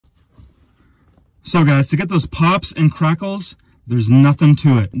So guys, to get those pops and crackles, there's nothing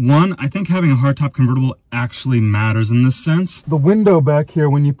to it. One, I think having a hardtop convertible actually matters in this sense. The window back here,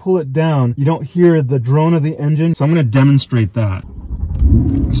 when you pull it down, you don't hear the drone of the engine. So I'm gonna demonstrate that.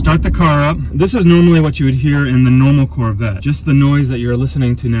 Start the car up. This is normally what you would hear in the normal Corvette, just the noise that you're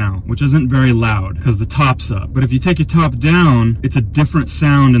listening to now, which isn't very loud because the top's up. But if you take your top down, it's a different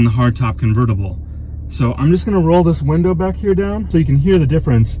sound in the hardtop convertible. So I'm just gonna roll this window back here down so you can hear the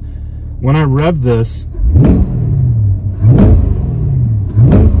difference. When I rev this,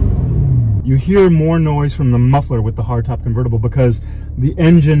 you hear more noise from the muffler with the hardtop convertible because the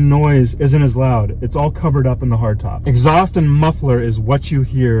engine noise isn't as loud. It's all covered up in the hardtop. Exhaust and muffler is what you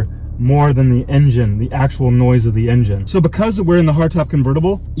hear more than the engine, the actual noise of the engine. So because we're in the hardtop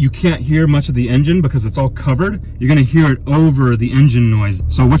convertible, you can't hear much of the engine because it's all covered. You're gonna hear it over the engine noise.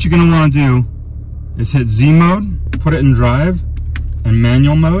 So what you're gonna wanna do is hit Z mode, put it in drive, and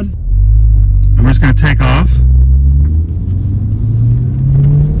manual mode. And we're just gonna take off.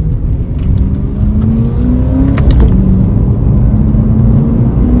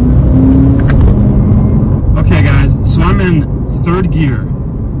 Okay guys, so I'm in third gear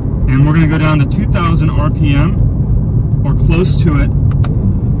and we're gonna go down to 2,000 RPM or close to it.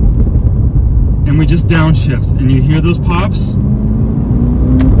 And we just downshift and you hear those pops.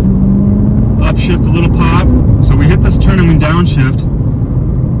 Upshift, a little pop. So we hit this turn and we downshift.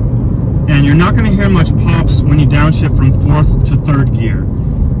 And you're not going to hear much pops when you downshift from fourth to third gear.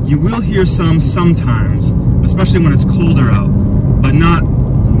 You will hear some sometimes, especially when it's colder out, but not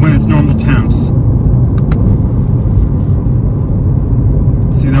when it's normal temps.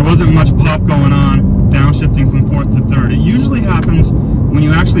 See, there wasn't much pop going on downshifting from fourth to third. It usually happens when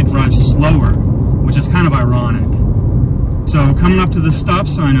you actually drive slower, which is kind of ironic. So coming up to the stop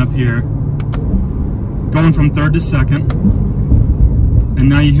sign up here, going from third to second, and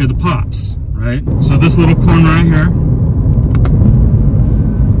now you hear the pops, right? So this little corner right here,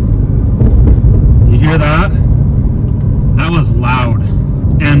 you hear that? That was loud.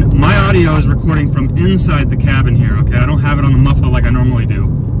 And my audio is recording from inside the cabin here, okay? I don't have it on the muffler like I normally do.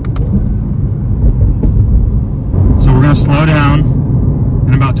 So we're gonna slow down,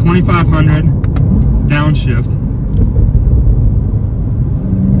 and about 2,500, downshift,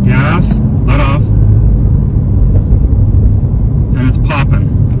 gas, let off, and it's popping.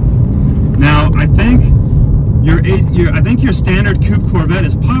 Now I think your standard coupe Corvette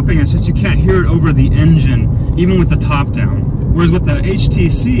is popping. It's just you can't hear it over the engine, even with the top down. Whereas with the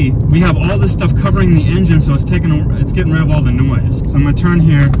HTC, we have all this stuff covering the engine, so it's getting rid of all the noise. So I'm gonna turn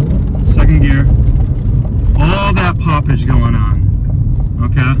here, second gear, all that poppage going on.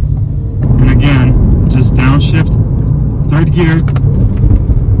 Okay, and again, just downshift, third gear.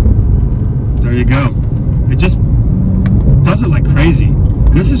 There you go. It just does it like crazy.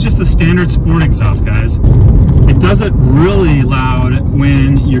 And this is just the standard sport exhaust, guys. It does it really loud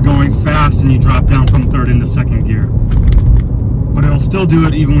when you're going fast and you drop down from third into second gear. But it'll still do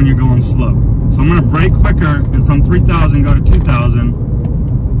it even when you're going slow. So I'm gonna brake quicker and from 3,000 go to 2,000.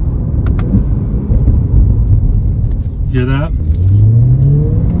 Hear that?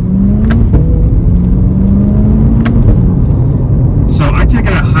 So I take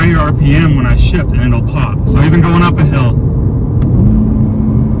it at higher RPM when I shift and it'll pop. So even going up a hill,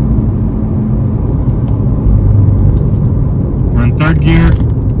 we're in third gear.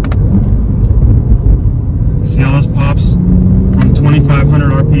 See all those pops from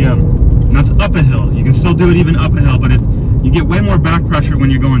 2,500 RPM. And that's up a hill. You can still do it even up a hill, but you get way more back pressure when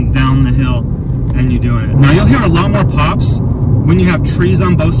you're going down the hill and you're doing it. Now you'll hear a lot more pops when you have trees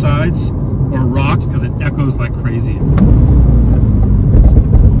on both sides or rocks because it echoes like crazy.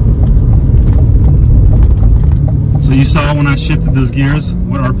 So you saw when I shifted those gears,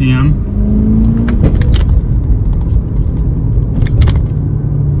 what RPM?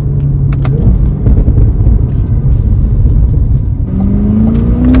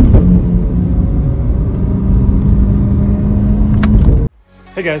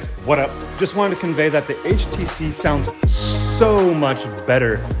 Hey guys, what up? Just wanted to convey that the HTC sounds so much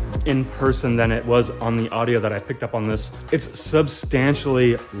better in person than it was on the audio that I picked up on this. It's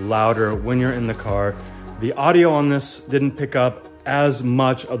substantially louder when you're in the car. The audio on this didn't pick up as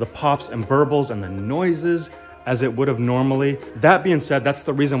much of the pops and burbles and the noises as it would have normally. That being said, that's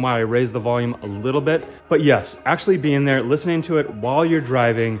the reason why I raised the volume a little bit. But yes, actually being there, listening to it while you're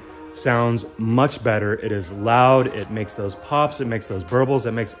driving sounds much better. It is loud, it makes those pops, it makes those burbles,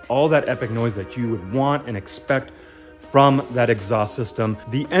 it makes all that epic noise that you would want and expect from that exhaust system.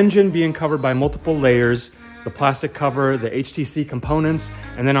 The engine being covered by multiple layers, the plastic cover, the HTC components,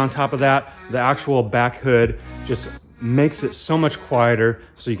 and then on top of that, the actual back hood just makes it so much quieter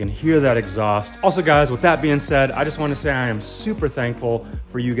so you can hear that exhaust. Also guys, with that being said, I just want to say I am super thankful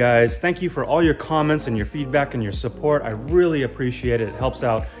for you guys. Thank you for all your comments and your feedback and your support. I really appreciate it. It helps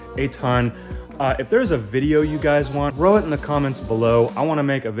out a ton. If there's a video you guys want, throw it in the comments below. I want to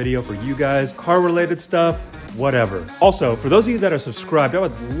make a video for you guys, car related stuff, whatever. Also, for those of you that are subscribed, I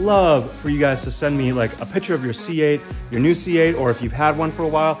would love for you guys to send me like a picture of your C8, your new C8, or if you've had one for a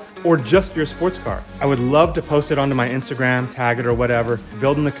while, or just your sports car. I would love to post it onto my Instagram, tag it or whatever.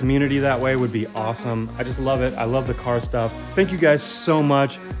 Building the community that way would be awesome. I just love it. I love the car stuff. Thank you guys so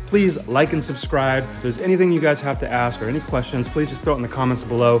much. Please like and subscribe. If there's anything you guys have to ask or any questions, please just throw it in the comments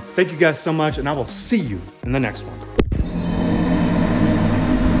below. Thank you guys so much, and I will see you in the next one.